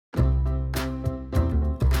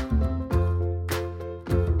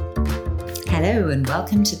Hello and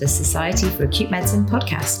welcome to the Society for Acute Medicine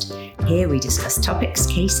podcast. Here we discuss topics,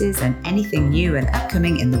 cases and anything new and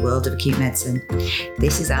upcoming in the world of acute medicine.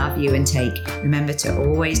 This is our view and take. Remember to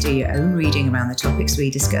always do your own reading around the topics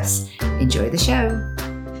we discuss. Enjoy the show.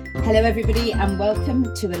 Hello everybody and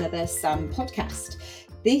welcome to another SAM podcast.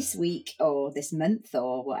 This week or this month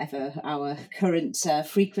or whatever our current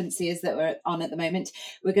frequency is that we're on at the moment,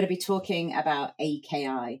 we're going to be talking about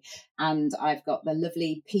AKI. And I've got the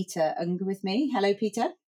lovely Peter Unger with me. Hello, Peter.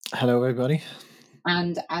 Hello, everybody.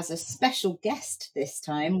 And as a special guest this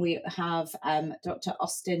time, we have Dr.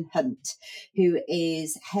 Austin Hunt, who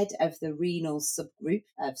is head of the renal subgroup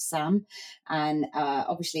of SAM, and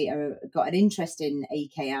obviously got an interest in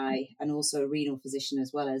AKI and also a renal physician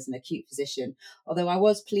as well as an acute physician. Although I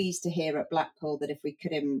was pleased to hear at Blackpool that if we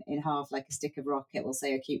cut him in half like a stick of rock, it will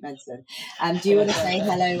say acute medicine. Do you want to say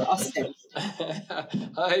hello, Austin?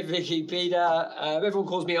 Hi, Vicky, Peter. Everyone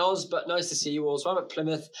calls me Oz, but nice to see you all. So I'm at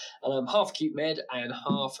Plymouth and I'm half acute med and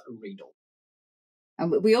half renal.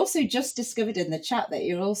 And we also just discovered in the chat that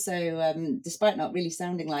you're also, despite not really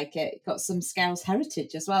sounding like it, got some Scouse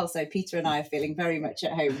heritage as well. So Peter and I are feeling very much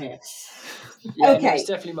at home here. Yeah, okay. No, it's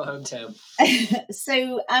definitely my hometown.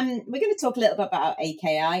 So we're going to talk a little bit about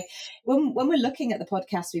AKI. When we're looking at the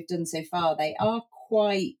podcasts we've done so far, they are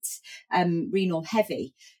quite renal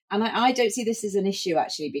heavy. And I don't see this as an issue,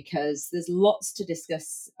 actually, because there's lots to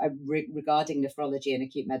discuss regarding nephrology and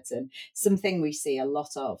acute medicine, something we see a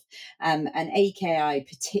lot of. And AKI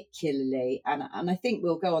particularly, and I think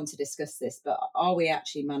we'll go on to discuss this, but are we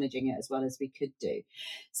actually managing it as well as we could do?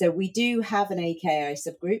 So we do have an AKI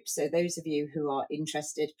subgroup. So those of you who are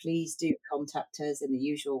interested, please do contact us in the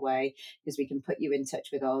usual way, because we can put you in touch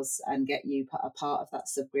with us and get you a part of that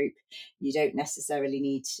subgroup. You don't necessarily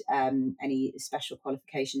need any special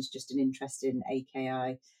qualifications, just an interest in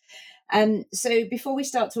AKI. So before we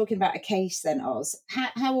start talking about a case then, Oz,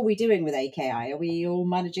 how are we doing with AKI? Are we all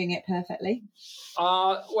managing it perfectly?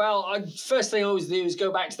 First thing I always do is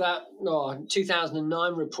go back to that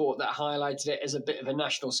 2009 report that highlighted it as a bit of a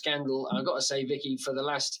national scandal. And I've got to say, Vicky, for the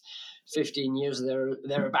last 15 years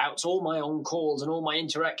thereabouts, all my on calls and all my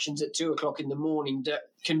interactions at 2:00 in the morning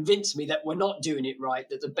convinced me that we're not doing it right,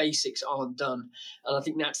 that the basics aren't done. And I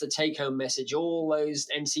think that's the take-home message. All those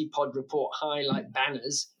NC Pod report highlight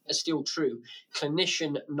banners are still true.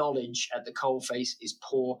 Clinician knowledge at the coalface is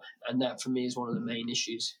poor, and that for me is one of the main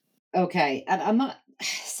issues. Okay, and I'm not,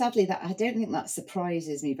 sadly, that I don't think that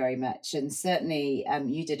surprises me very much. And certainly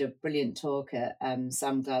you did a brilliant talk at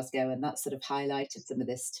SAM Glasgow, and that sort of highlighted some of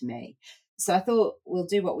this to me. So I thought we'll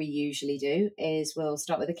do what we usually do, is we'll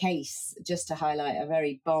start with a case just to highlight a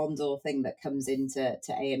very barn door thing that comes into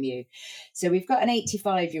AMU. So we've got an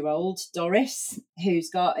 85-year-old, Doris, who's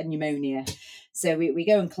got a pneumonia. So we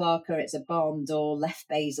go and Clark her, it's a barn door left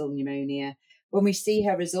basal pneumonia. When we see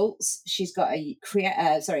her results, she's got a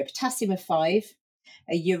potassium of 5,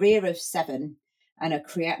 a urea of 7, and a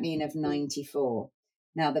creatinine of 94.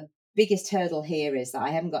 Now, the biggest hurdle here is that I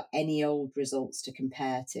haven't got any old results to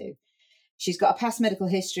compare to. She's got a past medical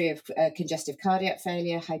history of congestive cardiac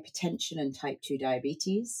failure, hypertension, and type 2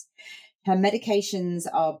 diabetes. Her medications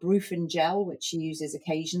are Brufen gel, which she uses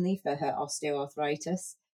occasionally for her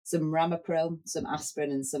osteoarthritis, some Ramipril, some aspirin,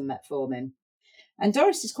 and some metformin. And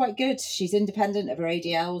Doris is quite good. She's independent of her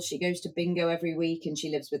ADL. She goes to bingo every week and she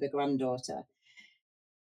lives with her granddaughter.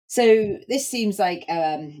 So this seems like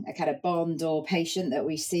a kind of barn door patient that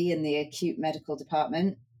we see in the acute medical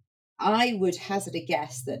department. I would hazard a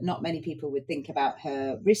guess that not many people would think about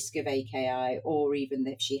her risk of AKI or even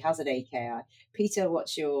if she has an AKI. Peter,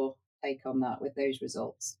 what's your take on that with those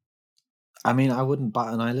results? I mean, I wouldn't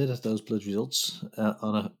bat an eyelid at those blood results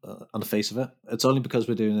on the face of it. It's only because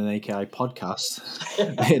we're doing an AKI podcast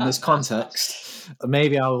in this context.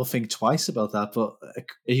 Maybe I will think twice about that. But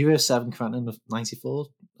a urea 7 creatinine of 94.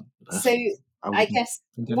 So I guess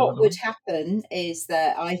what would happen is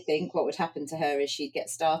that I think what would happen to her is she'd get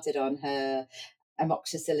started on her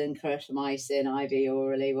amoxicillin, clarithromycin, IV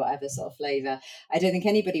orally, whatever sort of flavour. I don't think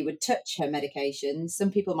anybody would touch her medication.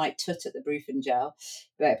 Some people might tut at the Brufen gel,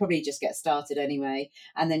 but probably just get started anyway.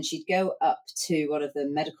 And then she'd go up to one of the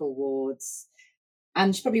medical wards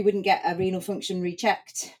and she probably wouldn't get a renal function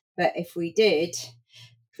rechecked. But if we did,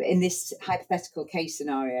 in this hypothetical case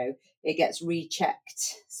scenario, it gets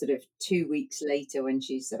rechecked sort of 2 weeks later when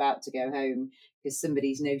she's about to go home because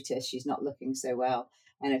somebody's noticed she's not looking so well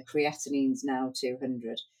and her creatinine's now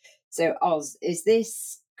 200. So Oz, is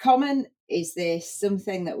this common? Is this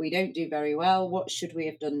something that we don't do very well? What should we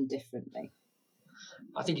have done differently?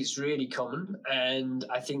 I think it's really common, and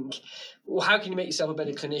I think Well, how can you make yourself a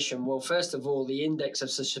better clinician? Well, first of all, the index of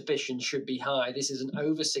suspicion should be high. This is an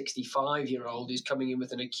over 65-year-old who's coming in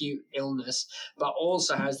with an acute illness, but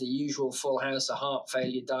also has the usual full house of heart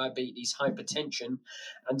failure, diabetes, hypertension.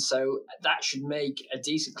 And so that should make a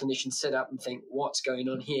decent clinician sit up and think, what's going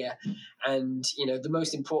on here? And, the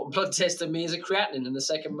most important blood test to me is a creatinine. And the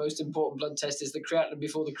second most important blood test is the creatinine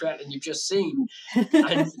before the creatinine you've just seen.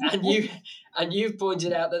 And you've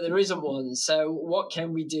pointed out that there isn't one. So what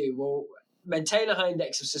can we do? Well, maintain a high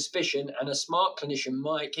index of suspicion, and a smart clinician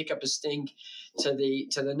might kick up a stink to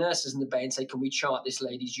the nurses in the bay and say, can we chart this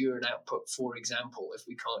lady's urine output, for example, if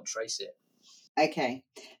we can't trace it? Okay.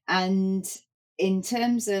 And in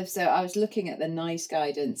terms of, so I was looking at the NICE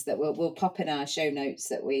guidance that we'll pop in our show notes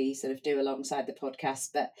that we sort of do alongside the podcast.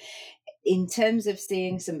 But in terms of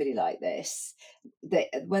seeing somebody like this,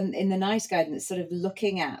 when in the NICE guidance, sort of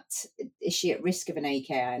looking at, is she at risk of an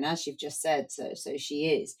AKI? And as you've just said, so she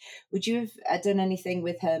is. Would you have done anything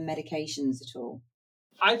with her medications at all?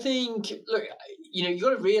 I think, look, you've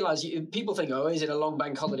got to realize, people think, oh, is it a long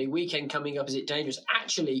bank holiday weekend coming up? Is it dangerous?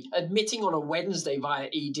 Actually, admitting on a Wednesday via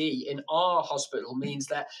ED in our hospital means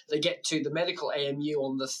that they get to the medical AMU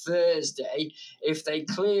on the Thursday. If they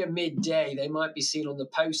clear midday, they might be seen on the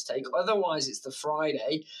post take. Otherwise, it's the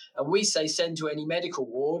Friday. And we say send to any medical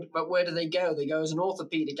ward. But where do they go? They go as an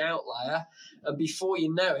orthopedic outlier. And before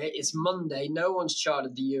you know it, it's Monday. No one's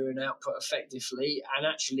charted the urine output effectively. And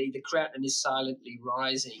actually, the creatinine is silently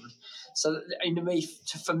rising. So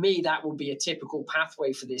for me, that would be a typical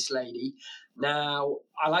pathway for this lady. Now,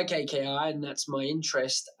 I like AKI, and that's my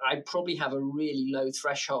interest. I probably have a really low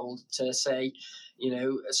threshold to say,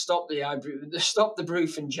 stop the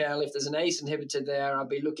Brufen gel. If there's an ACE inhibitor there, I'd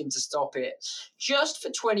be looking to stop it just for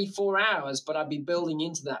 24 hours. But I'd be building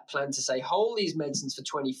into that plan to say, hold these medicines for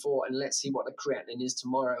 24 and let's see what the creatinine is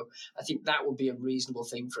tomorrow. I think that would be a reasonable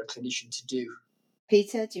thing for a clinician to do.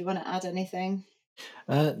 Peter, do you want to add anything?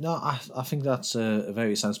 No, I think that's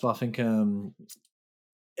very sensible. I think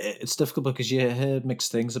it's difficult because you hear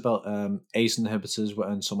mixed things about ACE inhibitors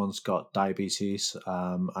when someone's got diabetes,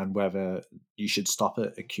 and whether you should stop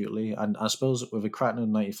it acutely. And I suppose with a creatinine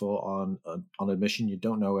 94 on admission, you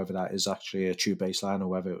don't know whether that is actually a true baseline or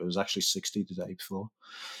whether it was actually 60 the day before.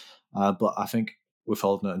 But I think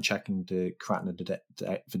withholding it and checking the creatinine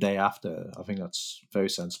the day after, I think that's very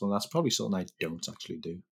sensible. And that's probably something I don't actually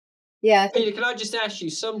do. Yeah, I think, Peter, can I just ask you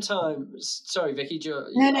sometimes? Sorry, Vicky, no,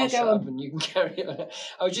 I'll go shut up on. and you can carry on.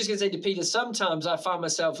 I was just going to say to Peter, sometimes I find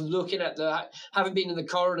myself looking at having been in the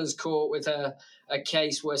coroner's court with a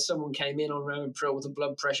case where someone came in on Ramipril with a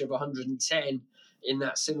blood pressure of 110 in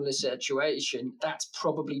that similar situation. That's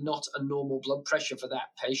probably not a normal blood pressure for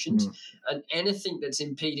that patient. Mm. And anything that's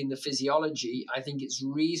impeding the physiology, I think it's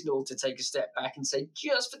reasonable to take a step back and say,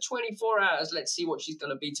 just for 24 hours, let's see what she's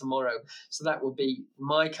going to be tomorrow. So that would be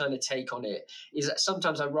my kind of take on it, is that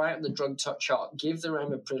sometimes I write on the drug chart, give the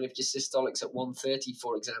Ramipril if your systolic's at 130,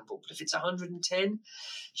 for example. But if it's 110,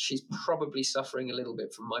 she's probably suffering a little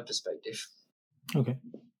bit from my perspective. Okay.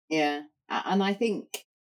 Yeah. And I think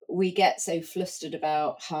we get so flustered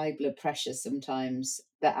about high blood pressure sometimes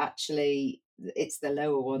that actually it's the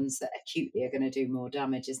lower ones that acutely are going to do more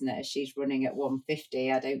damage, isn't it? If she's running at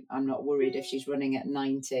 150, I'm not worried. If she's running at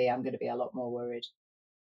 90, I'm going to be a lot more worried.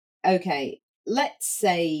 Okay, let's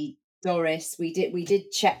say Doris, we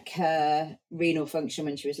did check her renal function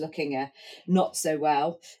when she was looking not so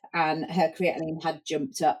well, and her creatinine had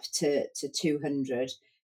jumped up to 200.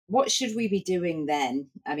 What should we be doing then?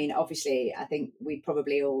 I mean, obviously, I think we'd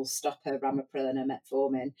probably all stop her Ramipril and her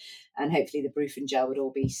metformin, and hopefully the Brufen gel would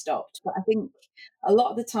all be stopped. But I think a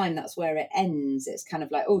lot of the time that's where it ends. It's kind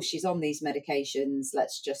of like, oh, she's on these medications,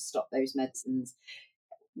 let's just stop those medicines.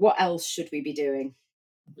 What else should we be doing?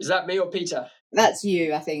 Is that me or Peter? That's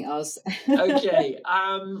you, I think, Oz. Okay,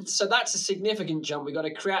 so that's a significant jump. We got a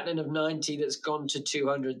creatinine of 90 that's gone to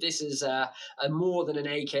 200. This is a more than an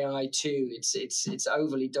AKI2. It's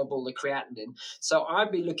overly double the creatinine. So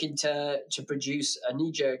I'd be looking to produce a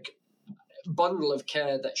knee-jerk bundle of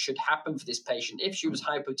care that should happen for this patient. If she was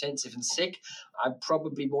hypotensive and sick, I'd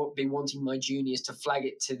probably be wanting my juniors to flag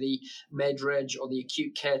it to the med-reg or the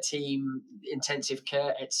acute care team, intensive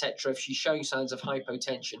care, etc. if she's showing signs of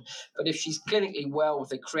hypotension. But if she's clinically well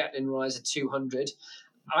with a creatinine rise of 200,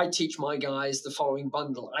 I teach my guys the following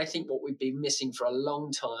bundle. I think what we've been missing for a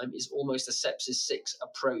long time is almost a sepsis 6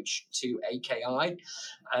 approach to AKI.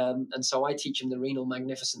 And so I teach them the renal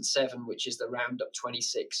magnificent 7, which is the roundup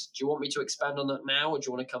 26. Do you want me to expand on that now, or do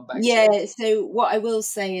you want to come back to it? Yeah, so what I will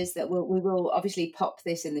say is that we will obviously pop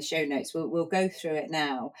this in the show notes. We'll go through it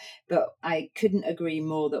now, but I couldn't agree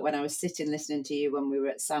more that when I was sitting listening to you when we were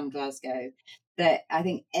at Sam Glasgow, that I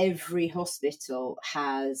think every hospital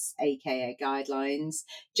has AKA guidelines,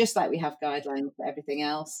 just like we have guidelines for everything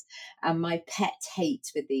else. And my pet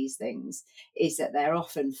hate with these things is that they're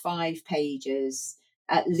often 5 pages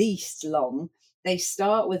at least long. They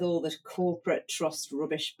start with all the corporate trust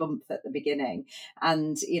rubbish bump at the beginning,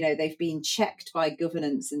 and they've been checked by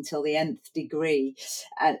governance until the nth degree,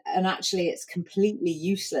 and actually it's completely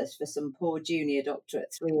useless for some poor junior doctor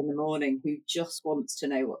at 3 in the morning who just wants to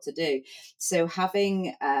know what to do. So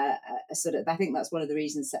having a sort of, I think that's one of the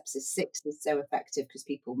reasons sepsis 6 is so effective, because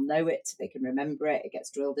people know it, they can remember it, it gets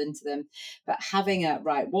drilled into them. But having a,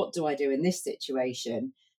 right, what do I do in this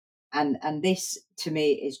situation? And this to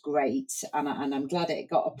me is great, and I'm glad it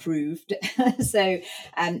got approved. So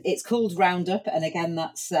it's called Roundup, and again,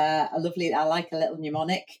 that's a lovely, I like a little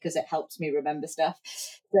mnemonic because it helps me remember stuff.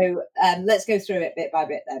 So let's go through it bit by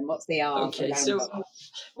bit then. What's the R for Okay, so Roundup?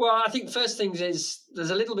 well, I think first things is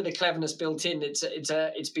there's a little bit of cleverness built in.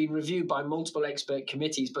 It's been reviewed by multiple expert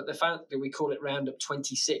committees, but the fact that we call it Roundup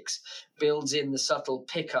 26 builds in the subtle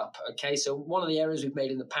pickup. Okay, so one of the errors we've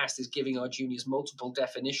made in the past is giving our juniors multiple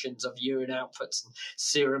definitions of urine outputs and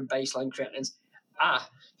serum baseline creatinines.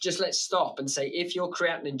 Just let's stop and say, if your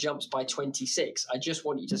creatinine jumps by 26, I just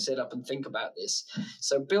want you to sit up and think about this.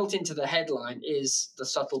 So built into the headline is the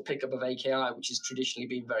subtle pickup of AKI, which has traditionally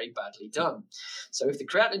been very badly done. So if the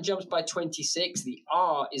creatinine jumps by 26, the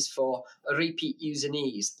R is for a repeat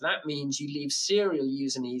usinase. That means you leave serial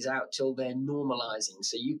usinase out till they're normalizing.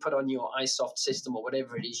 So you put on your iSoft system or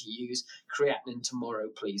whatever it is you use, creatinine tomorrow,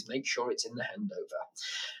 please. Make sure it's in the handover.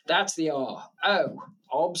 That's the R. O,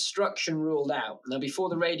 obstruction ruled out. Now, before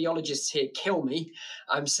the radiologists here kill me,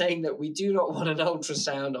 I'm saying that we do not want an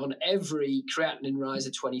ultrasound on every creatinine rise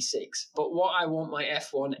of 26. But what I want my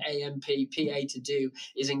F1 AMP PA to do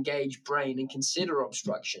is engage brain and consider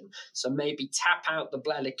obstruction. So maybe tap out the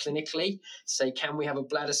bladder clinically, say, can we have a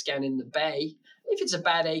bladder scan in the bay? If it's a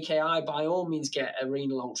bad AKI, by all means get a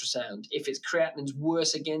renal ultrasound. If its creatinine's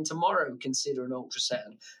worse again tomorrow, consider an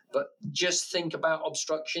ultrasound. But just think about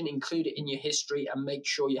obstruction, include it in your history, and make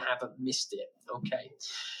sure you haven't missed it. Okay.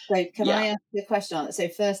 So can I Yeah, ask you a question on it? So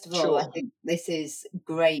first of all, I sure. think this is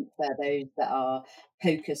great for those that are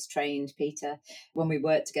POCUS trained, Peter. When we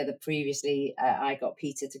worked together previously, I got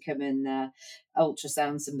Peter to come and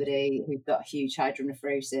ultrasound somebody who's got huge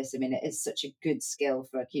hydronephrosis. I mean, it is such a good skill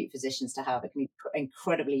for acute physicians to have. It can be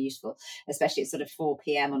incredibly useful, especially at sort of 4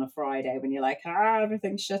 p.m. on a Friday when you're like,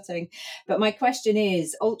 everything's shutting. But my question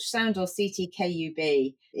is, ultrasound or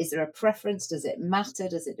CT-KUB, is there a preference? Does it matter?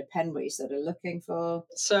 Does it depend what you're sort of looking for?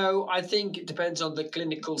 So I think it depends on the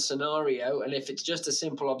clinical scenario. And if it's just a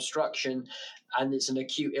simple obstruction and it's an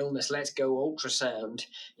acute illness, let's go ultrasound.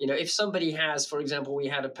 If somebody has, for example, we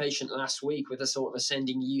had a patient last week with a sort of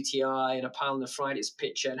ascending UTI and a pyelonephritis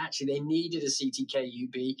picture, and actually they needed a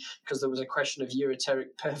CT-KUB because there was a question of ureteric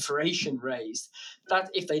perforation raised. That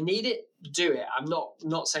if they need it, do it. I'm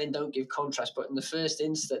not saying don't give contrast, but in the first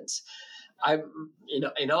instance,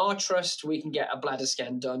 in our trust, we can get a bladder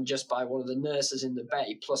scan done just by one of the nurses in the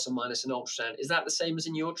bay, plus or minus an ultrasound. Is that the same as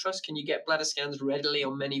in your trust? Can you get bladder scans readily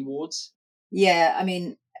on many wards? Yeah, I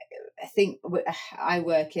mean, I think I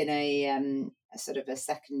work in a sort of a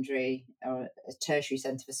secondary or a tertiary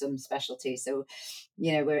centre for some specialties. So,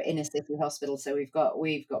 we're in a city hospital, so we've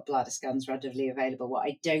got bladder scans readily available. What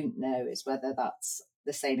I don't know is whether that's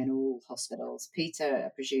the same in all hospitals. Peter, I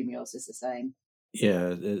presume yours is the same. Yeah,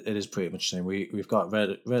 it is pretty much the same. We've got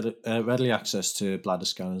readily access to bladder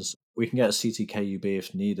scanners. We can get a CT-KUB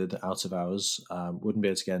if needed out of hours. Wouldn't be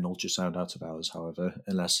able to get an ultrasound out of hours, however,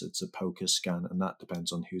 unless it's a POCUS scan, and that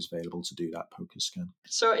depends on who's available to do that POCUS scan.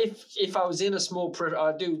 So if I was in a small,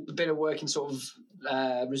 I do a bit of work in sort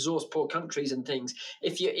of resource poor countries and things.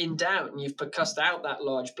 If you're in doubt and you've percussed out that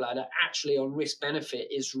large bladder, actually on risk benefit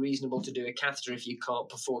is reasonable to do a catheter if you can't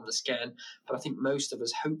perform the scan. But I think most of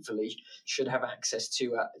us hopefully should have access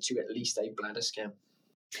to at least a bladder scan.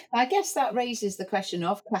 I guess that raises the question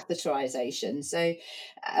of catheterization. So,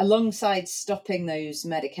 alongside stopping those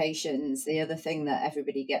medications, the other thing that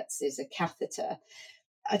everybody gets is a catheter.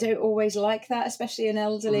 I don't always like that, especially in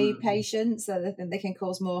elderly patients. So they can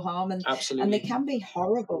cause more harm, and they Absolutely. can be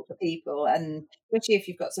horrible for people, and especially if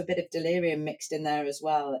you've got a bit of delirium mixed in there as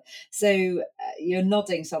well. So you're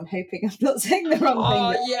nodding, so I'm hoping I'm not saying the wrong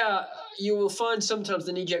thing there. Yeah, you will find sometimes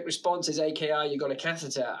the knee-jerk response is AKI, you got a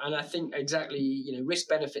catheter. And I think exactly, risk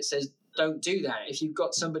benefit says don't do that. If you've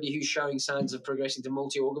got somebody who's showing signs of progressing to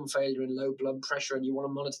multi-organ failure and low blood pressure and you want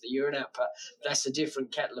to monitor the urine output, that's a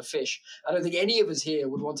different kettle of fish. I don't think any of us here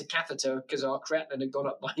would want a catheter because our creatinine had gone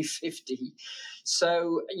up by 50.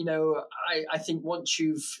 So, I think once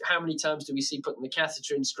how many times do we see putting the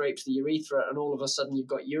catheter in scrapes the urethra and all of a sudden you've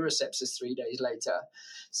got urosepsis 3 days later?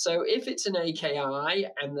 So if it's an AKI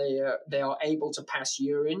and they are able to pass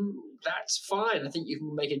urine, that's fine. I think you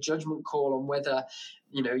can make a judgment call on whether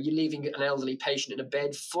you're leaving an elderly patient in a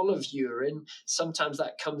bed full of urine. Sometimes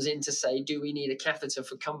that comes in to say, do we need a catheter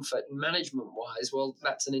for comfort and management wise? Well,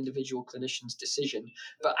 that's an individual clinician's decision.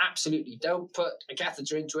 But absolutely, don't put a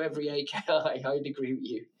catheter into every AKI. I'd agree with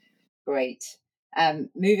you. Great.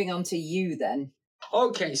 Moving on to you then.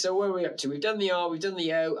 Okay, so where are we up to? We've done the R, we've done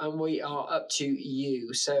the O, and we are up to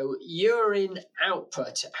U. So urine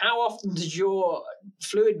output. How often does your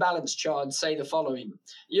fluid balance chart say the following?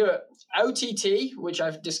 Your OTT, which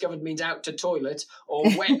I've discovered means out to toilet, or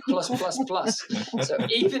wet plus plus plus. So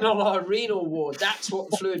even on our renal ward, that's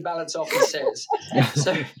what the fluid balance often says.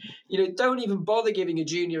 So, don't even bother giving a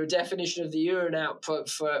junior a definition of the urine output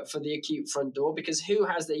for the acute front door, because who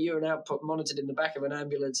has their urine output monitored in the back of an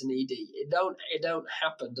ambulance and ED? It don't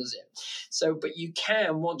happen, does it? So, but you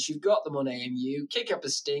can, once you've got them on AMU, kick up a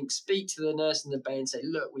stink, speak to the nurse in the bay and say,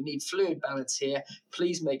 look, we need fluid balance here.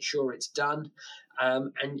 Please make sure it's done.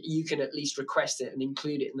 And you can at least request it and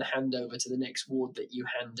include it in the handover to the next ward that you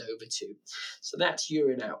hand over to. So that's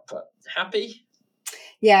urine output. Happy?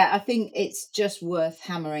 Yeah, I think it's just worth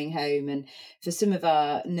hammering home. And for some of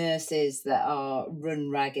our nurses that are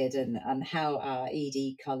run ragged and how our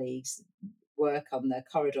ED colleagues work on the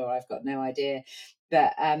corridor, I've got no idea.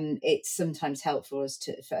 But it's sometimes helpful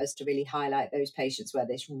for us to really highlight those patients where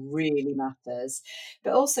this really matters.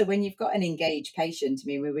 But also when you've got an engaged patient, I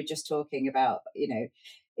mean, we were just talking about,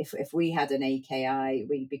 if we had an AKI,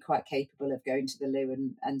 we'd be quite capable of going to the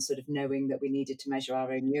loo and sort of knowing that we needed to measure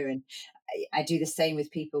our own urine. I do the same with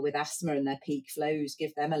people with asthma and their peak flows,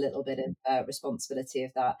 give them a little bit of responsibility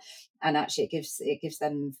of that. And actually it gives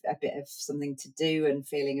them a bit of something to do and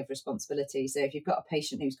feeling of responsibility. So if you've got a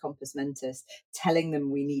patient who's compos mentis, telling them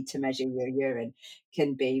we need to measure your urine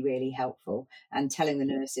can be really helpful. And telling the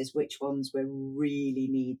nurses which ones we really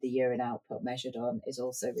need the urine output measured on is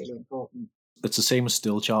also really important. It's the same as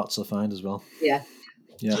still charts, I find, as well. Yeah.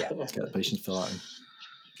 Yeah, to get the patient to fill out in.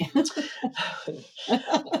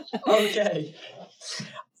 Okay.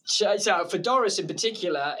 So for Doris in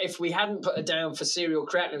particular, if we hadn't put her down for serial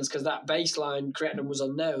creatinines because that baseline creatinine was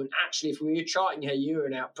unknown, actually, if we were charting her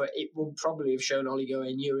urine output, it would probably have shown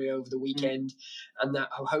oligonuria over the weekend, and that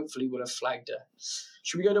hopefully would have flagged her.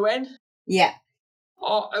 Should we go to N? Yeah.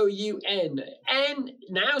 ROUN. N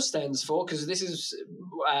now stands for, because this is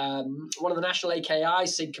one of the national AKI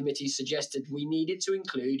SIG committees suggested we needed to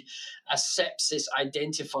include a sepsis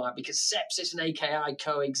identifier, because sepsis and AKI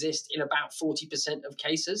coexist in about 40% of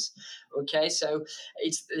cases. Okay, so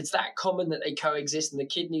it's that common that they coexist, and the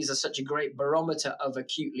kidneys are such a great barometer of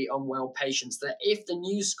acutely unwell patients that if the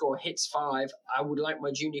news score hits 5, I would like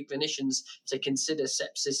my junior clinicians to consider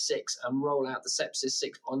sepsis 6 and roll out the sepsis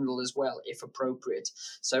 6 bundle as well, if appropriate.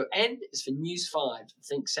 So N is for News 5.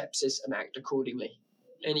 Think sepsis and act accordingly.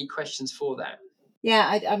 Any questions for that?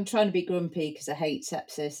 Yeah, I'm trying to be grumpy because I hate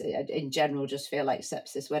sepsis. In general, just feel like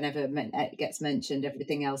sepsis, whenever it gets mentioned,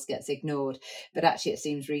 everything else gets ignored. But actually, it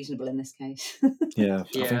seems reasonable in this case. Yeah,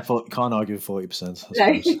 I think can't argue with 40%,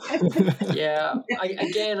 I No. suppose. Yeah,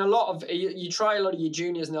 again, a lot of you try a lot of your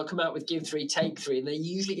juniors and they'll come out with give 3, take 3, and they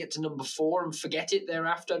usually get to number 4 and forget it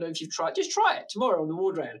thereafter. I don't know if you've tried. Just try it tomorrow on the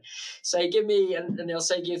ward round. Say, give me, and they'll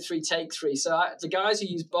say give 3, take 3. So the guys who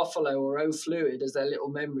use Buffalo or O Fluid as their little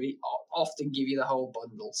memory often give you the whole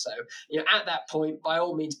bundle. So at that point, by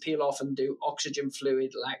all means, peel off and do oxygen,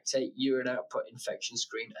 fluid, lactate, urine output, infection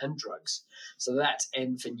screen, and drugs. So that's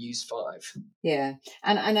N for News 5. Yeah,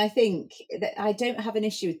 and I think that I don't have an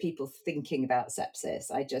issue with people thinking about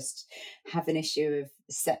sepsis. I just have an issue of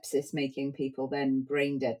sepsis making people then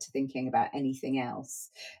brain dead to thinking about anything else.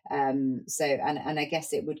 So and I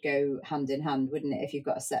guess it would go hand in hand, wouldn't it? If you've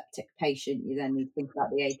got a septic patient, you then need to think about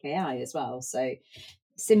the AKI as well. So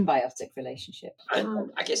symbiotic relationship.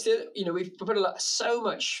 And I guess we've put so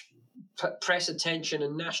much press attention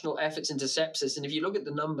and national efforts into sepsis, and if you look at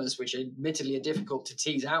the numbers, which admittedly are difficult to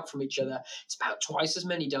tease out from each other, it's about twice as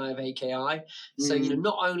many die of AKI. So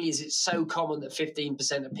not only is it so common that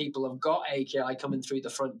 15% of people have got AKI coming through the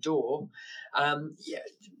front door,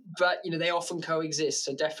 but they often coexist,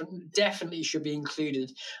 so definitely should be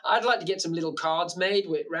included. I'd like to get some little cards made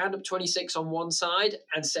with Roundup 26 on one side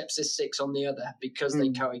and Sepsis 6 on the other, because they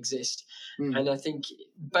coexist. And I think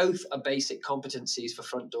both are basic competencies for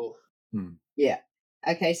front door. Hmm. Yeah.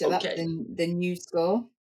 Okay, so that's Okay. the new score.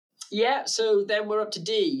 Yeah, so then we're up to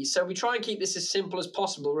D. So we try and keep this as simple as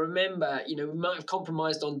possible. Remember, we might have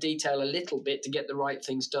compromised on detail a little bit to get the right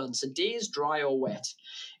things done. So D is dry or wet.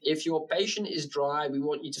 If your patient is dry, we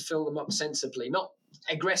want you to fill them up sensibly, not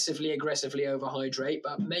aggressively overhydrate,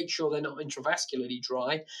 but make sure they're not intravascularly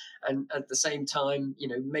dry. And at the same time,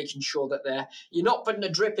 making sure that you're not putting a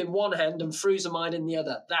drip in one hand and frusemide in the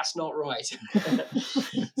other. That's not right.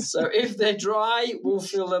 So if they're dry, we'll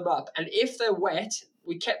fill them up. And if they're wet,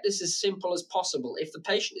 we kept this as simple as possible. If the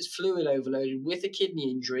patient is fluid overloaded with a kidney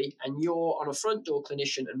injury and you're on a front door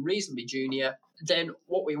clinician and reasonably junior, then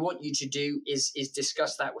what we want you to do is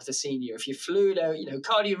discuss that with a senior. If you're fluid,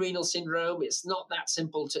 cardiorenal syndrome, it's not that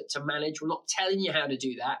simple to manage. We're not telling you how to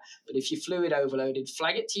do that. But if you're fluid overloaded,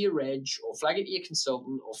 flag it to your reg or flag it to your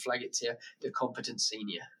consultant or flag it to the competent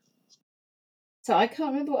senior. So I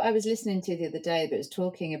can't remember what I was listening to the other day, but it was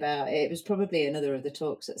talking about, it was probably another of the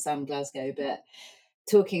talks at Sam Glasgow, but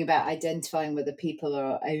talking about identifying whether people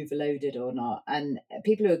are overloaded or not. And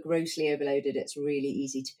people who are grossly overloaded, it's really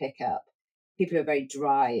easy to pick up. People who are very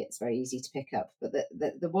dry, it's very easy to pick up. But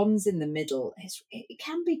the ones in the middle, it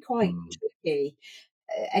can be quite Hmm. tricky.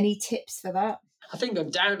 Any tips for that? I think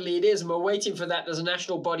undoubtedly it is, and we're waiting for that. There's a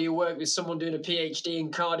national body of work with someone doing a PhD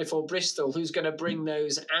in Cardiff or Bristol who's going to bring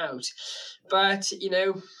those out. But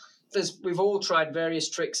we've all tried various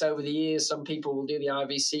tricks over the years. Some people will do the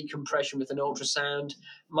IVC compression with an ultrasound.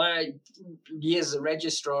 My years as a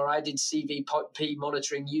registrar, I did CVP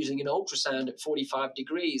monitoring using an ultrasound at 45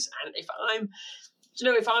 degrees. And if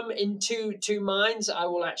I'm in two minds, I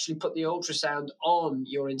will actually put the ultrasound on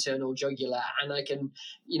your internal jugular, and I can,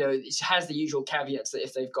 it has the usual caveats that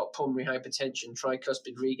if they've got pulmonary hypertension,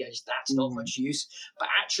 tricuspid regauge, that's not Mm. much use. But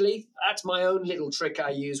actually, that's my own little trick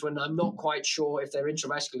I use when I'm not quite sure if they're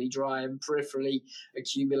intravascularly dry and peripherally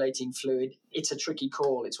accumulating fluid. It's a tricky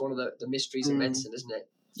call. It's one of the mysteries of Mm. medicine, isn't it?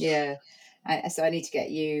 Yeah. So I need to get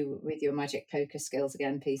you with your magic poker skills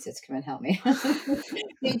again, Peter, to come and help me.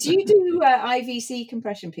 Do you do IVC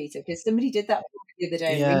compression, Peter? Because somebody did that the other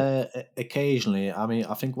day. And Yeah, occasionally. I mean,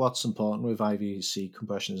 I think what's important with IVC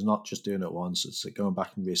compression is not just doing it once; it's like going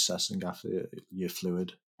back and reassessing after your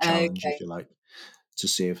fluid challenge, if okay. you like, to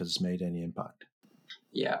see if it's made any impact.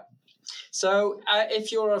 Yeah. So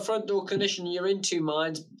if you're a front door clinician, you're in two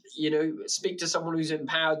minds. Speak to someone who's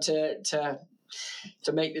empowered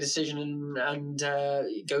to make the decision and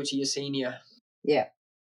go to your senior. Yeah.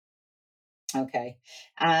 Okay.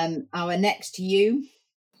 Our next you.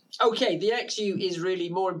 Okay, the XU is really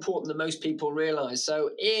more important than most people realize.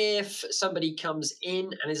 So, if somebody comes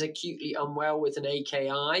in and is acutely unwell with an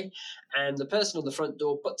AKI, and the person on the front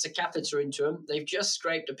door puts a catheter into them, they've just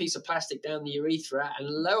scraped a piece of plastic down the urethra, and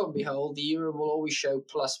lo and behold, the urine will always show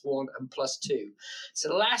 +1 and +2.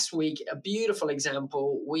 So, last week, a beautiful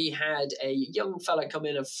example, we had a young fella come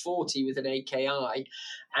in of 40 with an AKI,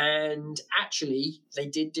 and actually, they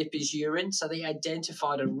did dip his urine, so they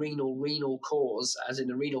identified a renal cause, as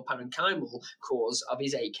in a renal parenchymal cause of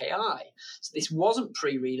his AKI. So this wasn't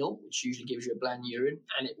pre-renal, which usually gives you a bland urine,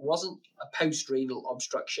 and it wasn't a post-renal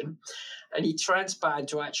obstruction. And he transpired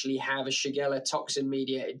to actually have a Shigella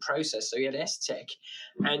toxin-mediated process, so he had STEC.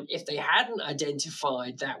 And if they hadn't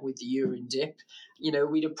identified that with the urine dip,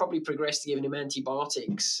 we'd have probably progressed to giving him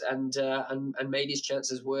antibiotics and made his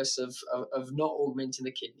chances worse of not augmenting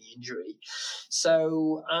the kidney injury.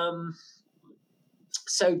 So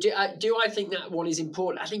do I think that one is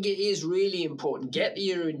important? I think it is really important. Get the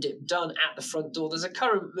urine dip done at the front door. There's a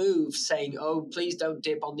current move saying, oh, please don't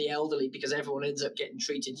dip on the elderly because everyone ends up getting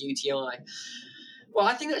treated UTI. Well,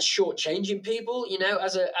 I think that's shortchanging people.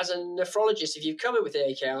 As a nephrologist, if you come in with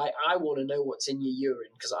AKI, I want to know what's in your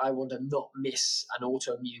urine because I want to not miss an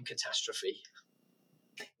autoimmune catastrophe.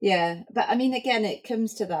 Yeah, but I mean, again, it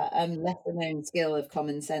comes to that lesser known skill of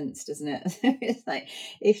common sense, doesn't it? It's like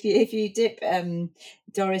if you dip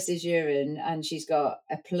Doris's urine and she's got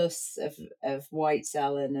a plus of white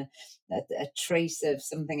cell and a trace of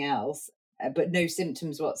something else, but no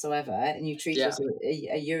symptoms whatsoever, and you treat it Yeah, as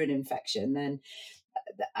a urine infection, then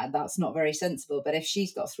that's not very sensible. But if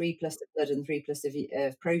she's got 3+ of blood and 3+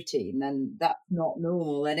 of protein, then that's not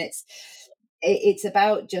normal. And it's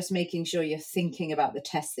about just making sure you're thinking about the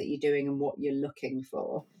tests that you're doing and what you're looking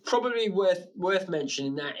for. Probably worth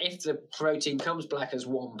mentioning that if the protein comes back as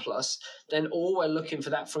 1+, then all we're looking for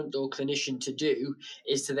that front door clinician to do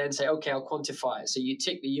is to then say, okay, I'll quantify it. So you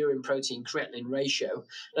tick the urine protein creatinine ratio.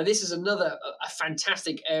 Now this is another a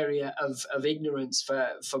fantastic area of ignorance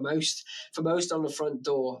for most on the front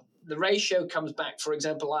door. The ratio comes back, for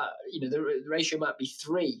example, the ratio might be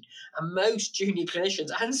 3, and most junior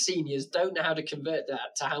clinicians and seniors don't know how to convert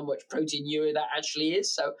that to how much protein urea that actually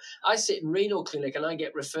is. So I sit in renal clinic and I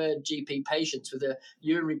get referred GP patients with a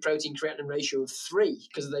urinary protein creatinine ratio of 3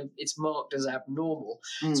 because it's marked as abnormal.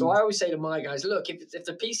 So I always say to my guys, look, if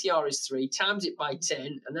the PCR is 3, times it by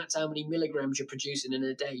 10, and that's how many milligrams you're producing in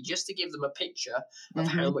a day, just to give them a picture of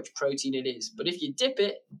how much protein it is. But if you dip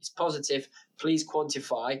it, it's positive. Please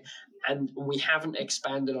quantify. And we haven't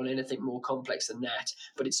expanded on anything more complex than that.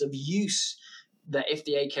 But it's of use that if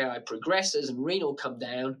the AKI progresses and renal come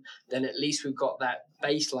down, then at least we've got that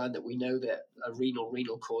baseline that we know that a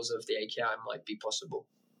renal cause of the AKI might be possible.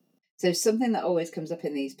 So something that always comes up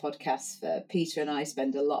in these podcasts, Peter and I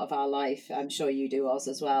spend a lot of our life, I'm sure you do, Oz,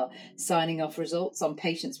 as well, signing off results on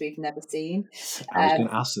patients we've never seen. I was going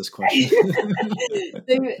to ask this question.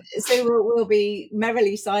 So we'll be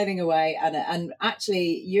merrily signing away, and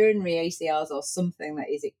actually urinary ACRs are something that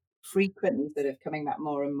is frequently sort of coming back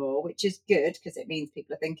more and more, which is good because it means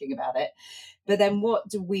people are thinking about it. But then what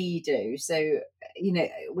do we do? So,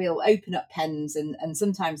 we'll open up pens and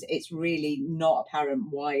sometimes it's really not apparent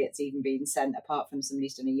why it's even being sent apart from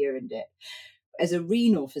somebody's done a urine dip. As a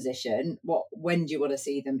renal physician, when do you want to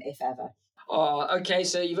see them, if ever? Oh, okay.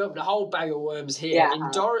 So you've opened a whole bag of worms here. Yeah.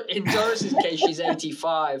 In Doris's case, she's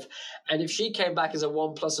 85, and if she came back as a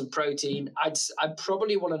 1+ of protein, I'd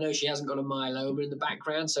probably want to know she hasn't got a myeloma in the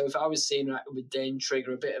background. So if I was seeing her, it would then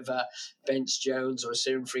trigger a bit of a Bence Jones or a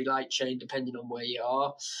serum-free light chain, depending on where you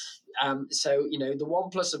are. So the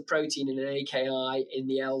 1+ of protein in an AKI in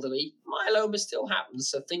the elderly, myeloma still happens.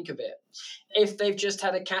 So think of it. If they've just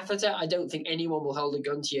had a catheter, I don't think anyone will hold a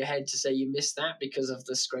gun to your head to say you missed that because of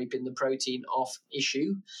the scraping the protein off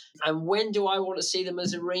issue. And when do I want to see them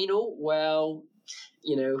as a renal? Well,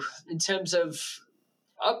 in terms of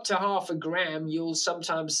up to 0.5 gram, you'll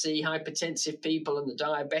sometimes see hypertensive people and the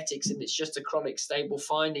diabetics, and it's just a chronic stable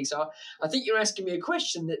finding. So I think you're asking me a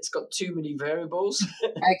question that's got too many variables.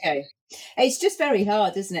 Okay. It's just very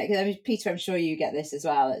hard, isn't it? 'Cause, I mean, Peter, I'm sure you get this as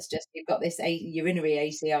well. It's just you've got this urinary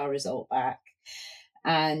ACR result back,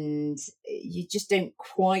 and you just don't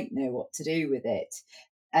quite know what to do with it.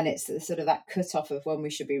 And it's sort of that cut off of when we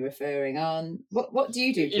should be referring on. What do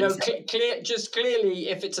you do, Peter? Clearly,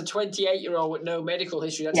 if it's a 28-year-old with no medical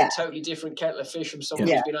history, that's Yeah. a totally different kettle of fish from someone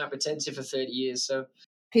Yeah. who's been hypertensive for 30 years. So,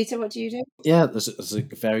 Peter, what do you do? Yeah, that's a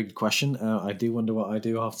very good question. I do wonder what I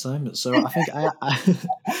do half the time. So I think I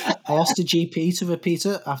asked the GP to repeat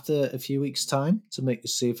it after a few weeks' time to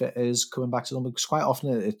see if it is coming back to normal. Because quite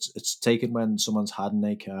often it's taken when someone's had an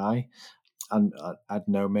AKI, and I'd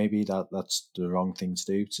know maybe that's the wrong thing to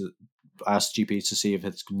do, to ask GP to see if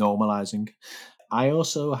it's normalizing. I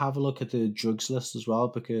also have a look at the drugs list as well,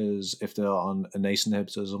 because if they're on an ACE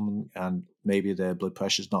inhibitor or something and maybe their blood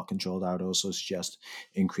pressure is not controlled, I would also suggest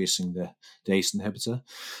increasing the ACE inhibitor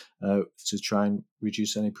to try and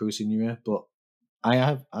reduce any proteinuria. But I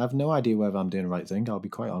have no idea whether I'm doing the right thing, I'll be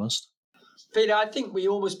quite honest. Peter, I think we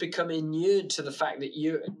almost become inured to the fact that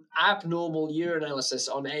abnormal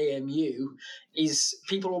urinalysis on AMU is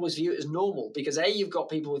people almost view it as normal because you've got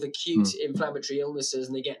people with acute inflammatory illnesses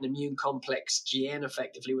and they get an immune complex GN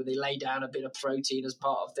effectively where they lay down a bit of protein as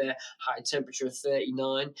part of their high temperature of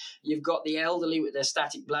 39. You've got the elderly with their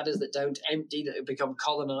static bladders that don't empty, that have become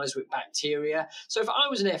colonized with bacteria. So if I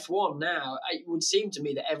was an F1 now, it would seem to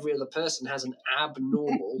me that every other person has an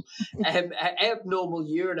abnormal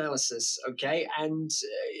urinalysis, okay?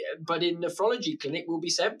 But in nephrology clinic, we'll be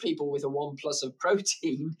sent people with a 1+ of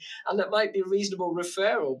protein, and that might be a reasonable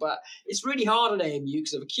referral. But it's really hard on AMU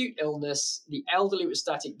because of acute illness, the elderly with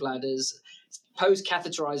static bladders,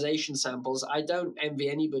 post-catheterization samples. I don't envy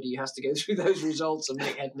anybody who has to go through those results and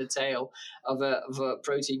make head and tail of a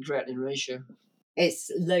protein creatinine ratio.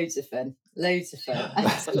 It's loads of fun.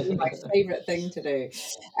 Absolutely my favourite thing to do.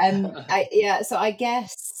 So I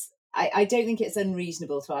guess I don't think it's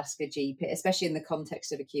unreasonable to ask a GP, especially in the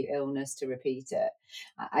context of acute illness, to repeat it.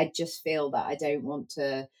 I just feel that I don't want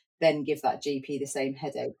to then give that GP the same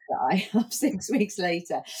headache that I have 6 weeks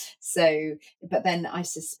later. So, but then I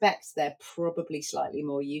suspect they're probably slightly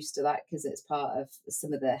more used to that because it's part of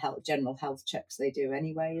some of the general health checks they do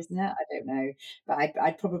anyway, isn't it? I don't know, but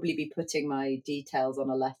I'd probably be putting my details on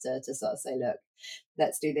a letter to sort of say, look,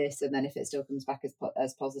 let's do this, and then if it still comes back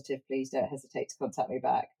as positive, please don't hesitate to contact me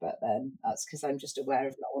back. But then that's because I'm just aware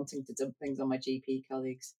of not wanting to dump things on my GP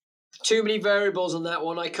colleagues. Too many variables on that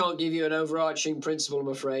one. I can't give you an overarching principle, I'm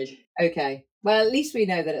afraid. Okay. Well, at least we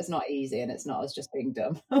know that it's not easy and it's not us just being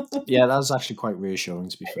dumb. Yeah, that was actually quite reassuring,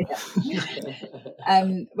 to be fair.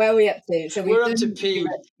 Where are we up to? So we've We're up to done P.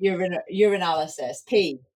 urinalysis.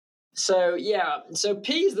 P. So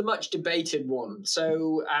P is the much debated one.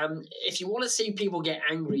 So if you want to see people get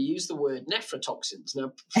angry, use the word nephrotoxins.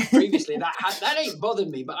 Now, previously that ain't bothered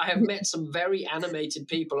me, but I have met some very animated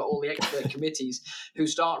people at all the expert committees who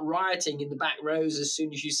start rioting in the back rows as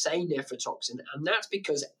soon as you say nephrotoxin, and that's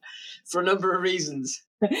because for a number of reasons.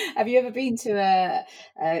 Have you ever been to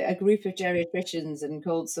a group of geriatricians and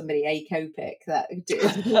called somebody acopic? That is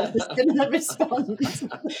a similar response.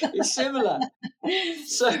 It's similar.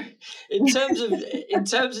 So, in terms of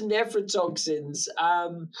nephrotoxins,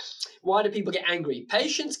 why do people get angry?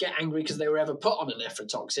 Patients get angry because they were ever put on a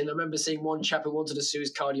nephrotoxin. I remember seeing one chap who wanted to sue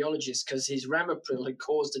his cardiologist because his ramipril had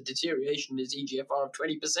caused a deterioration in his EGFR of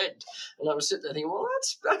 20%. And I was sitting there thinking, well,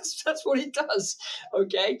 that's what it does.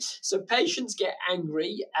 Okay, so patients get angry.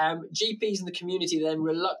 GPs in the community then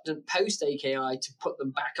reluctant post AKI to put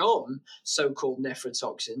them back on so-called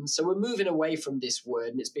nephrotoxins. So we're moving away from this word,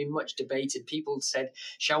 and it's been much debated. People said,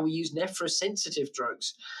 shall we use nephrosensitive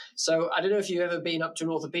drugs? So I don't know if you've ever been up to an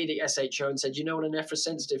orthopedic SHO and said, you know what a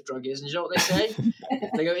nephrosensitive drug is? And you know what they say?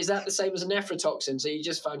 They go, is that the same as a nephrotoxin? So you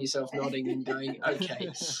just found yourself nodding and going,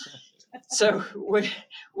 okay. So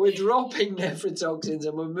we're dropping nephrotoxins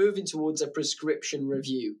and we're moving towards a prescription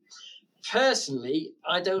review. Personally,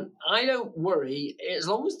 I don't worry as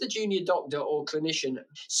long as the junior doctor or clinician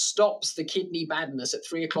stops the kidney badness at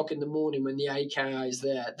 3 o'clock in the morning when the AKI is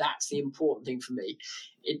there. That's the important thing for me.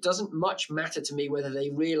 It doesn't much matter to me whether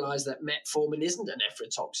they realize that metformin isn't a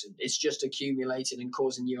nephrotoxin. It's just accumulating and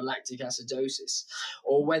causing you a lactic acidosis,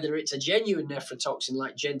 or whether it's a genuine nephrotoxin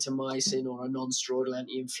like gentamicin or a non-steroidal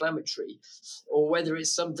anti-inflammatory, or whether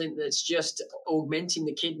it's something that's just augmenting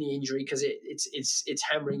the kidney injury because it's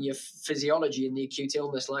hammering your physiology in the acute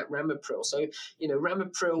illness like ramipril. So,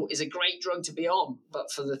 ramipril is a great drug to be on,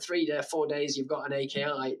 but for the 3 to 4 days you've got an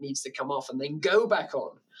AKI, it needs to come off and then go back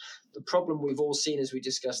on. The problem we've all seen, as we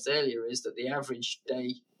discussed earlier, is that the average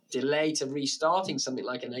day delay to restarting something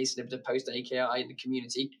like an ACE inhibitor post-AKI in the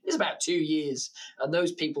community is about 2 years. And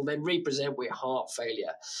those people then represent with heart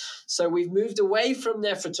failure. So we've moved away from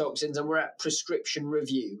nephrotoxins and we're at prescription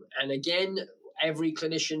review. And again, every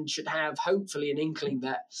clinician should have hopefully an inkling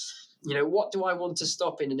that, what do I want to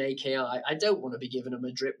stop in an AKI? I don't want to be giving them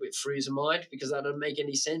a drip with furosemide because that doesn't make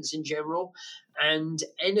any sense in general. And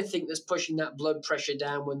anything that's pushing that blood pressure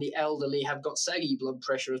down when the elderly have got saggy blood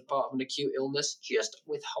pressure as part of an acute illness, just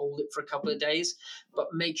withhold it for a couple of days.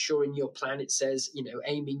 But make sure in your plan it says,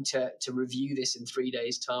 aiming to review this in 3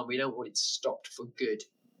 days' time. We don't want it stopped for good.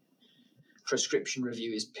 Prescription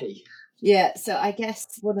review is P. Yeah, so I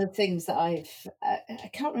guess one of the things that I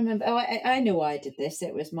can't remember. Oh, I know why I did this.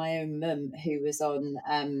 It was my own mum who was on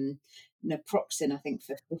naproxen, I think,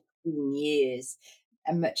 for 15 years,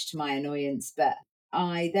 and much to my annoyance. But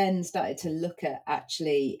I then started to look at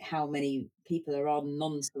actually how many people are on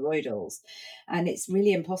non-steroidals, and it's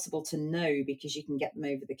really impossible to know because you can get them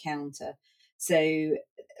over the counter. So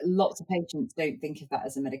lots of patients don't think of that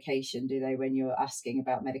as a medication, do they, when you're asking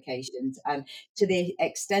about medications? And to the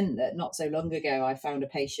extent that not so long ago, I found a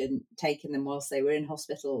patient taking them whilst they were in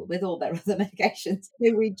hospital with all their other medications.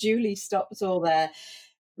 So we duly stopped all their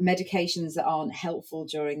medications that aren't helpful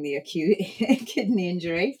during the acute kidney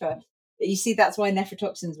injury. You see, that's why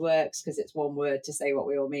nephrotoxins works, because it's one word to say what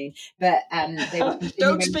we all mean. But they were Don't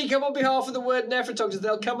continuing. speak up on behalf of the word nephrotoxins.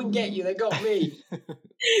 They'll come and get you. They got me.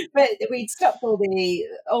 But we'd stopped all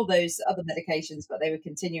those other medications, but they were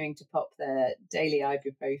continuing to pop their daily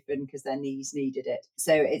ibuprofen because their knees needed it.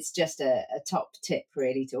 So it's just a top tip,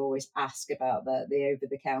 really, to always ask about the over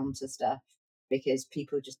the counter stuff, because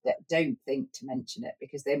people just don't think to mention it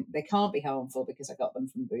because they can't be harmful because I got them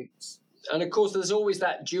from Boots. And of course, there's always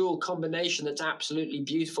that dual combination that's absolutely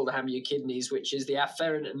beautiful to have in your kidneys, which is the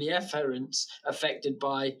afferent and the efferents affected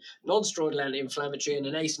by non-steroidal anti-inflammatory and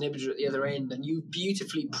an ACE inhibitor at the other end. And you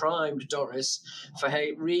beautifully primed Doris for her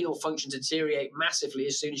renal function to deteriorate massively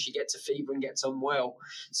as soon as she gets a fever and gets unwell.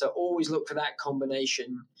 So always look for that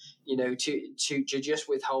combination, to just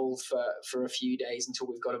withhold for a few days until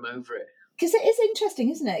we've got them over it. Because it is interesting,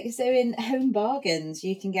 isn't it? So in Home Bargains,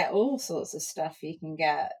 you can get all sorts of stuff. You can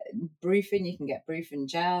get Brufen, you can get Brufen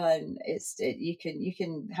gel, and you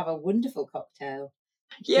can have a wonderful cocktail.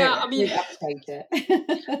 Yeah, I mean, Don't update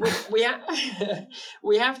it. we have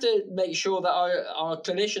we have to make sure that our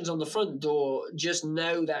clinicians on the front door just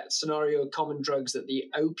know that scenario of common drugs, that the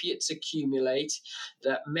opiates accumulate,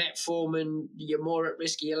 that metformin, you're more at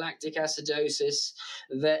risk of your lactic acidosis,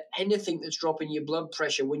 that anything that's dropping your blood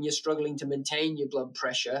pressure when you're struggling to maintain your blood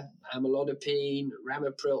pressure, amlodipine,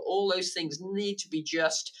 ramipril, all those things need to be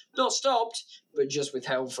just not stopped, but just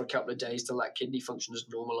withheld for a couple of days till that kidney function is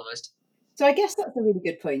normalized. So I guess that's a really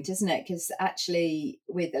good point, isn't it? Because actually,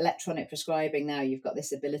 with electronic prescribing now, you've got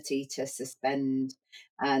this ability to suspend,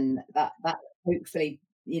 and that hopefully,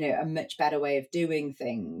 a much better way of doing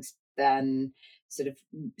things than sort of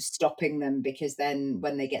stopping them. Because then,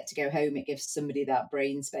 when they get to go home, it gives somebody that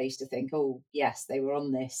brain space to think, "Oh, yes, they were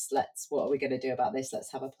on this. What are we going to do about this?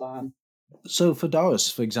 Let's have a plan." So for Doris,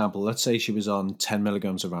 for example, let's say she was on 10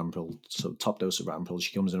 milligrams of Rampril, so top dose of Rampril.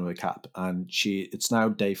 She comes in with a cap, and it's now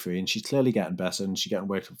day 3, and she's clearly getting better, and she's getting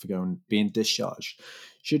waked up for being discharged.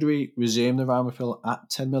 Should we resume the Rampril at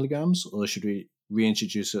 10 milligrams, or should we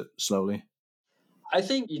reintroduce it slowly? I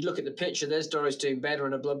think you'd look at the picture. There's Doris doing better,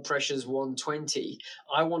 and her blood pressure's 120.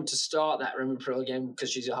 I want to start that ramipril again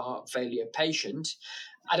because she's a heart failure patient.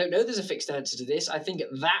 I don't know there's a fixed answer to this. I think at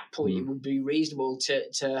that point it Mm. would be reasonable to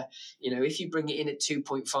if you bring it in at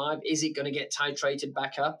 2.5, is it going to get titrated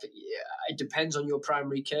back up? Yeah, it depends on your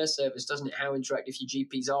primary care service, doesn't it? How interactive your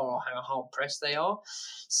GPs are or how hard pressed they are.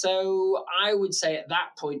 So I would say at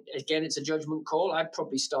that point, again, it's a judgment call. I'd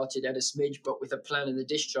probably started at a smidge, but with a plan in the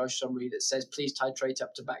discharge summary that says please titrate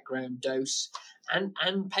up to background dose.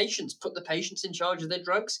 And patients, put the patients in charge of their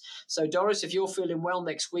drugs. So Doris, if you're feeling well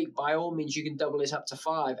next week, by all means you can double it up to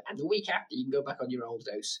 5, and the week after you can go back on your old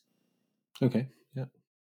dose. Okay, yeah,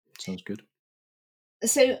 sounds good.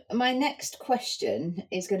 So my next question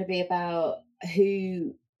is going to be about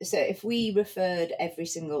who. So if we referred every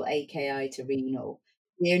single AKI to renal,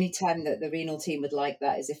 the only time that the renal team would like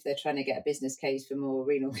that is if they're trying to get a business case for more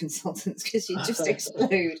renal consultants because you just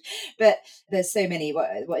explode. But there's so many.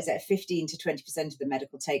 What is it? 15 to 20% of the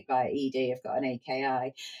medical take by ED have got an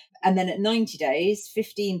AKI, and then at 90 days,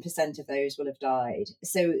 15% of those will have died.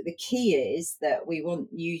 So the key is that we want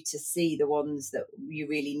you to see the ones that you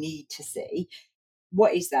really need to see.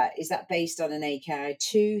 What is that? Is that based on an AKI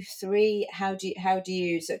 2, 3? How do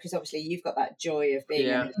you so because obviously you've got that joy of being an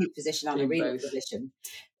Yeah, acute physician and a in renal both. physician.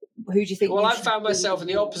 Who do you think Well, you I should found see myself the in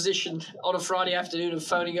the most? opposition on a Friday afternoon of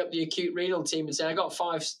phoning up the acute renal team and saying, I got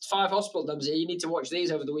five hospital numbers here. You need to watch these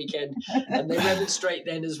over the weekend. And they remonstrate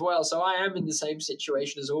then as well. So I am in the same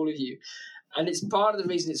situation as all of you. And it's part of the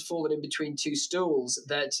reason it's fallen in between two stools,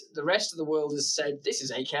 that the rest of the world has said, this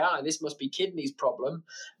is AKI, this must be kidney's problem.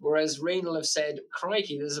 Whereas renal have said,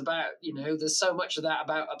 crikey, there's so much of that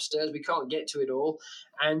about upstairs, we can't get to it all.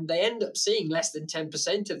 And they end up seeing less than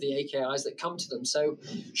 10% of the AKIs that come to them. So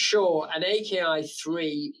sure, an AKI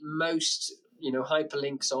 3, most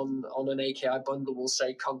hyperlinks on an AKI bundle will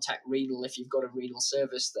say contact renal if you've got a renal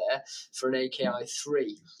service there for an AKI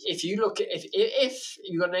 3. If you look at if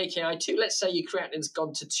you've got an AKI 2, let's say your creatinine's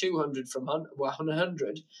gone to 200 from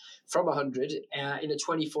 100 from 100 in a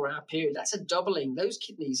 24-hour period, that's a doubling. Those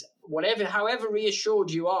kidneys, however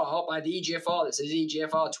reassured you are by the EGFR that says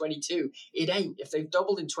EGFR 22, it ain't. If they've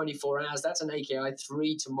doubled in 24 hours, that's an AKI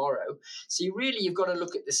 3 tomorrow. So you've got to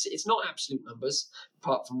look at this. It's not absolute numbers,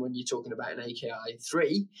 apart from when you're talking about an AKI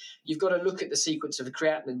 3. You've got to look at the sequence of the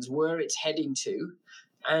creatinines, where it's heading to,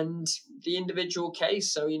 and the individual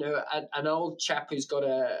case. So, an old chap who's got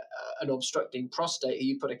an obstructing prostate who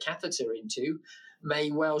you put a catheter into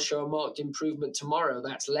may well show a marked improvement tomorrow.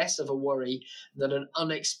 That's less of a worry than an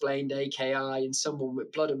unexplained AKI in someone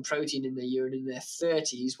with blood and protein in their urine in their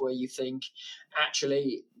 30s, where you think,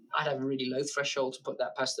 actually, I'd have a really low threshold to put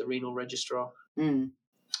that past the renal registrar. Mm.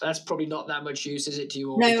 That's probably not that much use, is it, to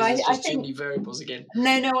you all? No, Because I, there's I just too think many variables again.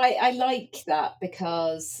 no, I like that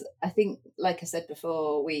because I think, like I said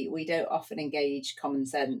before, we don't often engage common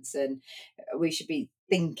sense, and we should be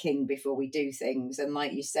thinking before we do things. And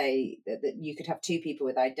like you say, that you could have two people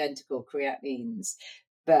with identical creatinines,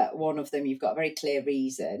 but one of them you've got a very clear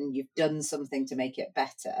reason, you've done something to make it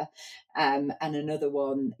better, and another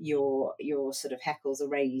one your sort of heckles are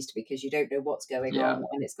raised because you don't know what's going on Yeah.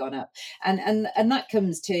 and it's gone up, and that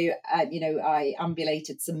comes to I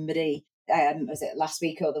ambulated somebody. Was it last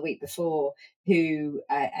week or the week before, who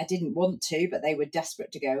I didn't want to, but they were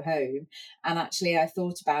desperate to go home. And actually, I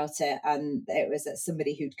thought about it, and it was that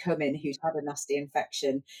somebody who'd come in who'd had a nasty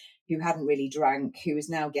infection, who hadn't really drank, who was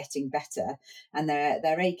now getting better, and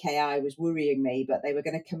their AKI was worrying me, but they were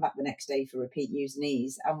going to come back the next day for repeat use and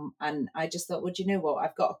ease. And I just thought, well, do you know what?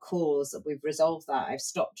 I've got a cause. We've resolved that. I've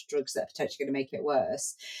stopped drugs that are potentially going to make it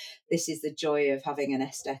worse. This is the joy of having an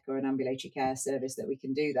SDEC or an ambulatory care service that we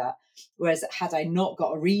can do that. Whereas had I not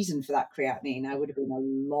got a reason for that creatinine, I would have been a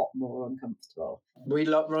lot more uncomfortable. We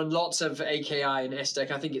run lots of AKI and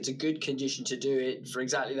SDEC. I think it's a good condition to do it for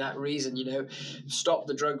exactly that reason. Stop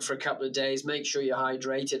the drug for a couple of days, make sure you're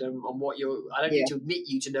hydrated, and on what you're. I don't need Yeah, to admit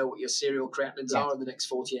you to know what your serial creatinines yeah, are in the next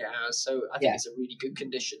 48 hours. So I think yeah, it's a really good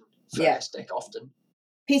condition for yeah. SDEC often.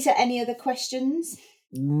 Peter, any other questions?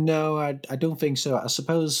 No, I don't think so. I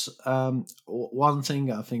suppose one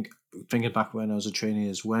thing I think, thinking back when I was a trainee,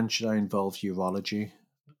 is when should I involve urology?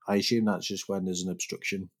 I assume that's just when there's an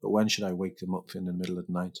obstruction, but when should I wake them up in the middle of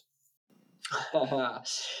the night?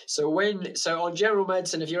 So on general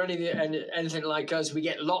medicine, if you're anything like us, we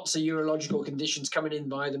get lots of urological conditions coming in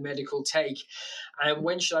by the medical take. And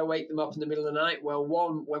when should I wake them up in the middle of the night? Well,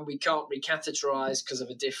 one, when we can't recatheterize because of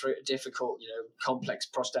a difficult, complex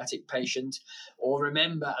prostatic patient, or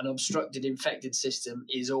remember, an obstructed infected system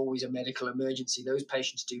is always a medical emergency. Those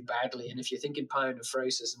patients do badly, and if you're thinking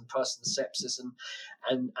pyonephrosis and pus and sepsis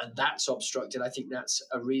and that's obstructed, I think that's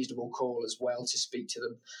a reasonable call as well to speak to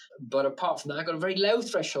them. But apart from that, I've got a very low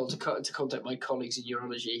threshold to contact my colleagues in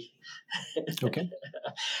urology. Okay.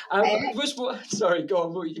 Sorry, go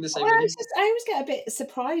on. What were you going to say, Well, Vicky? I always get a bit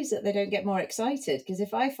surprised that they don't get more excited, because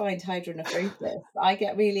if I find hydronephrosis, I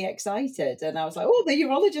get really excited, and I was like, "Oh, the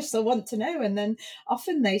urologists will want to know," and then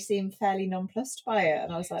often they seem fairly nonplussed by it,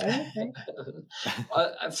 and I was like, "Oh, okay."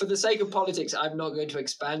 For the sake of politics, I'm not going to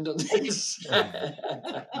expand on this.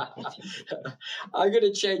 I'm going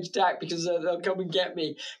to change tack because they'll come and get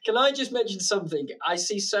me. Can I just mention something? I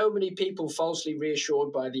see so many people falsely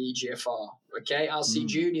reassured by the EGFR. Okay, I'll see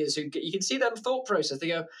juniors who you can see their thought process. They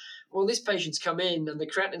go, well, this patient's come in and the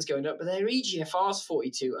creatinine's going up, but their EGFR's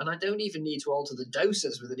 42, and I don't even need to alter the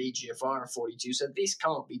doses with an EGFR of 42, so this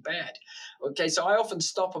can't be bad. Okay, so I often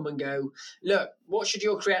stop them and go, look, what should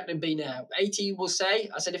your creatinine be now? 80 will say.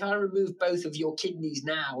 I said, if I remove both of your kidneys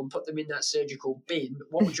now and put them in that surgical bin,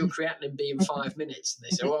 what would your creatinine be in 5 minutes? And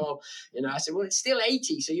they say, well, I said, well, it's still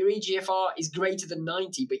 80, so your EGFR is greater than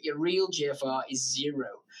 90, but your real GFR is 0.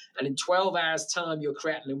 And in 12 hours' time, your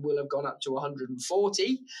creatinine will have gone up to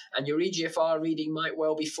 140, and your EGFR reading might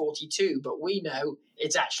well be 42, but we know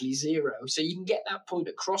it's actually 0. So you can get that point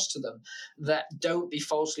across to them, that don't be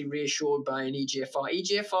falsely reassured by an EGFR.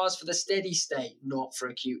 EGFR is for the steady state, not for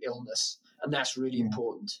acute illness. And that's really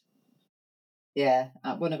important. Yeah,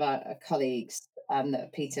 one of our colleagues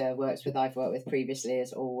that Peter works with, I've worked with previously,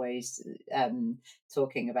 is always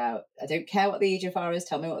talking about, I don't care what the EGFR is,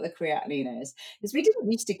 tell me what the creatinine is. Because we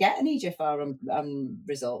didn't used to get an EGFR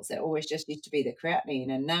results. It always just used to be the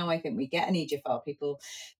creatinine. And now I think we get an EGFR. People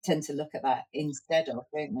tend to look at that instead of,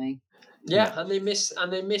 don't they? Yeah, and they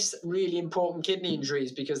miss really important kidney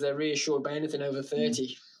injuries because they're reassured by anything over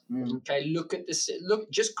 30. Mm. Okay, look at this.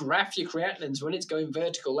 Look, just graph your creatinines. When it's going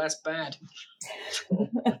vertical, that's bad.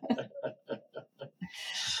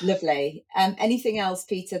 Lovely. Anything else,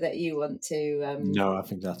 Peter, that you want to? No, I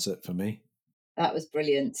think that's it for me. That was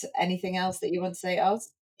brilliant. Anything else that you want to say, Oz?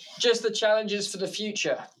 Just the challenges for the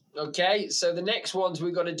future. Okay, so the next ones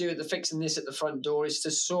we've got to do at the fixing this at the front door is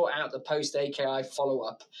to sort out the post AKI follow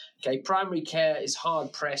up. Okay, primary care is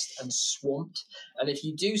hard pressed and swamped, and if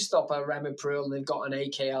you do stop a ramipril and they've got an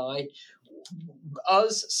AKI,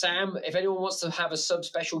 Sam, if anyone wants to have a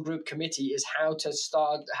subspecial group committee, is how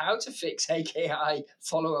to fix AKI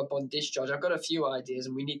follow up on discharge. I've got a few ideas,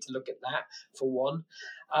 and we need to look at that for one.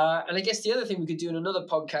 And I guess the other thing we could do in another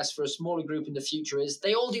podcast for a smaller group in the future is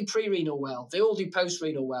they all do pre-renal well. They all do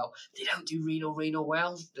post-renal well. They don't do renal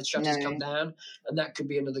well. The shutters come down, and that could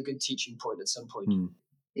be another good teaching point at some point.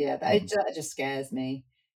 Yeah, that just scares me.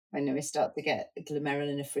 When we start to get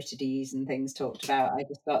glomerulonephritidis and things talked about, I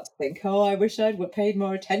just start to think, oh, I wish I'd paid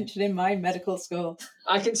more attention in my medical school.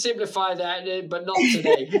 I can simplify that, but not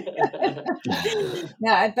today.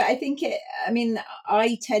 No, but I think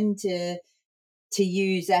I tend to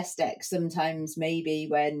use SDEX sometimes, maybe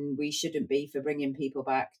when we shouldn't be, for bringing people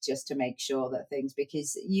back, just to make sure that things,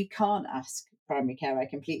 because you can't ask primary care, I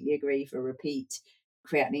completely agree, for repeat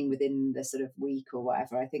creatinine within the sort of week or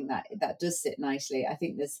whatever. I think that does sit nicely. I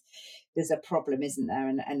think there's a problem, isn't there?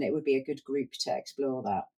 And it would be a good group to explore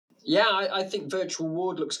that. Yeah, I think virtual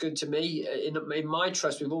ward looks good to me. In my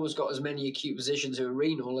trust, we've always got as many acute physicians who are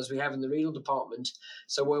renal as we have in the renal department,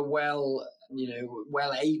 so we're well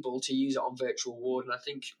able to use it on virtual ward, and I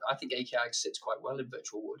think AKI sits quite well in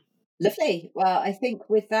virtual ward. Lovely. Well, I think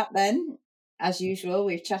with that then, as usual,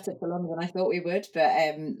 we've chatted for longer than I thought we would, but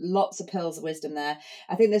lots of pearls of wisdom there.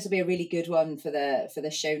 I think this will be a really good one for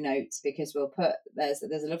the show notes, because we'll put there's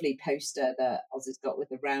a lovely poster that Oz has got with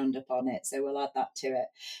the roundup on it, so we'll add that to it,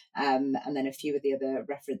 and then a few of the other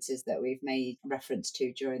references that we've made reference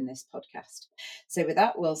to during this podcast. So with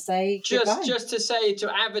that, we'll say goodbye. Just to say,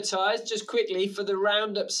 to advertise just quickly for the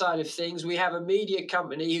roundup side of things, we have a media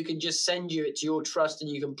company who can just send you it to your trust,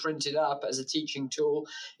 and you can print it up as a teaching tool.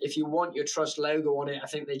 If you want your trust logo on it, I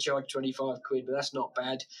think they charge 25 quid, but that's not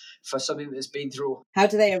bad for something that's been through. How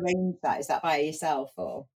do they arrange that? Is that by yourself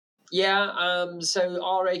or? Yeah, so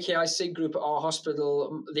our AKI subgroup at our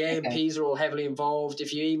hospital, the AMPs are all heavily involved.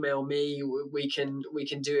 If you email me, we can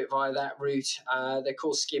do it via that route. They're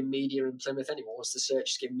called Skim Media in Plymouth. Anyone wants to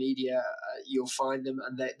search Skim Media, you'll find them,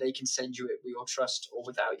 and they can send you it with your trust or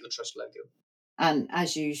without your trust logo. And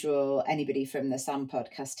as usual, anybody from the SAM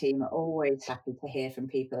podcast team are always happy to hear from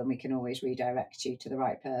people, and we can always redirect you to the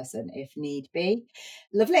right person if need be.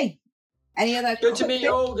 Lovely. Any other? Good to meet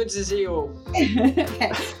you all. Good to see you all.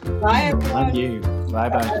 Okay. Bye, everyone. And you.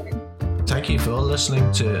 Bye-bye. Thank you for listening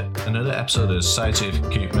to another episode of the Society of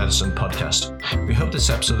Acute Medicine podcast. We hope this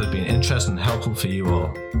episode has been interesting and helpful for you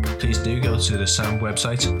all. Please do go to the SAM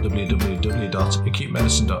website,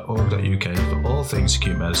 www.acutemedicine.org.uk, for all things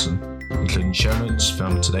acute medicine, including show notes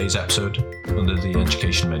from today's episode under the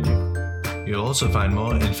education menu. You'll also find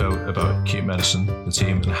more info about acute medicine, the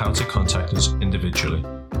team, and how to contact us individually.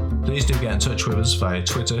 Please do get in touch with us via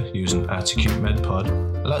Twitter using @AcuteMedPod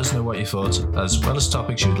and let us know what you thought, as well as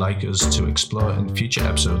topics you'd like us to explore in future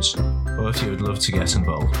episodes, or if you would love to get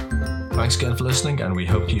involved. Thanks again for listening, and we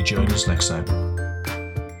hope you join us next time.